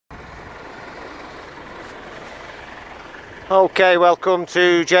Okay, welcome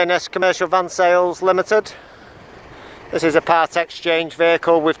to JNS Commercial Van Sales Limited. This is a part exchange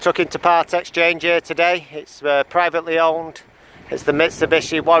vehicle we've took into part exchange here today. It's privately owned. It's the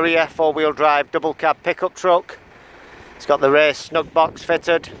Mitsubishi Warrior 4-wheel drive double cab pickup truck. It's got the rear snug box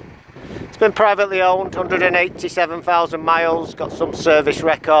fitted. It's been privately owned, 187,000 miles, got some service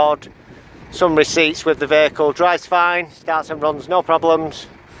record, some receipts with the vehicle. Drives fine, starts and runs, no problems.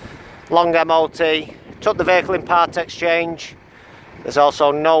 Long MOT. Took the vehicle in part exchange. There's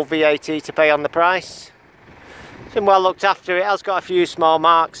also no VAT to pay on the price. It's been well looked after. It has got a few small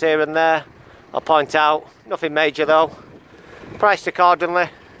marks here and there, I'll point out. Nothing major though. Priced accordingly.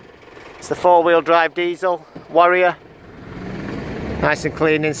 It's the 4-wheel drive diesel Warrior. Nice and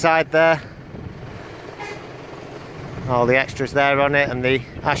clean inside there. All the extras there on it and the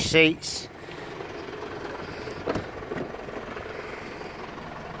ash seats.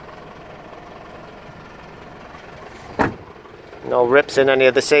 No rips in any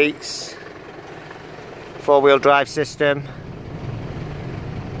of the seats. 4-wheel drive system.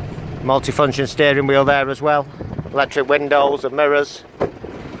 Multi-function steering wheel there as well. Electric windows and mirrors.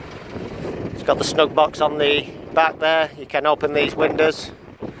 It's got the snug box on the back there. You can open these windows.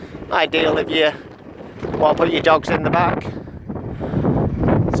 Ideal if you want to put your dogs in the back.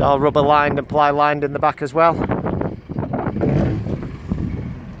 It's all rubber lined and ply lined in the back as well.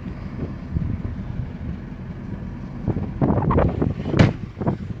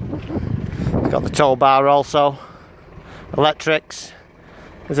 Got the tow bar also, electrics.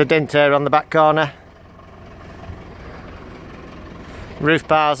 There's a dinter on the back corner. Roof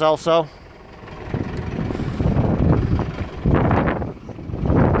bars also.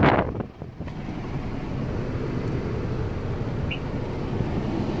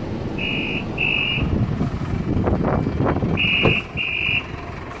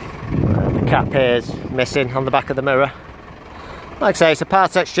 The cap here is missing on the back of the mirror. Like I say, it's a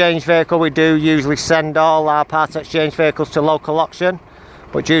part exchange vehicle. We do usually send all our part exchange vehicles to local auction,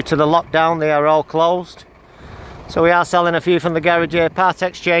 but due to the lockdown they are all closed. So we are selling a few from the garage here, part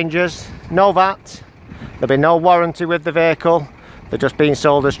exchanges, no VAT, there'll be no warranty with the vehicle, they're just being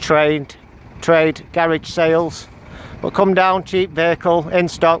sold as trade garage sales. But come down, cheap vehicle, in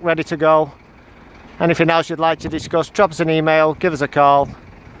stock, ready to go. Anything else you'd like to discuss, drop us an email, give us a call.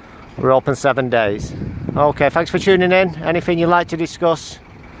 We're open 7 days. Okay, thanks for tuning in. Anything you'd like to discuss,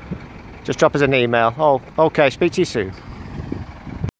 just drop us an email. Oh, okay, speak to you soon.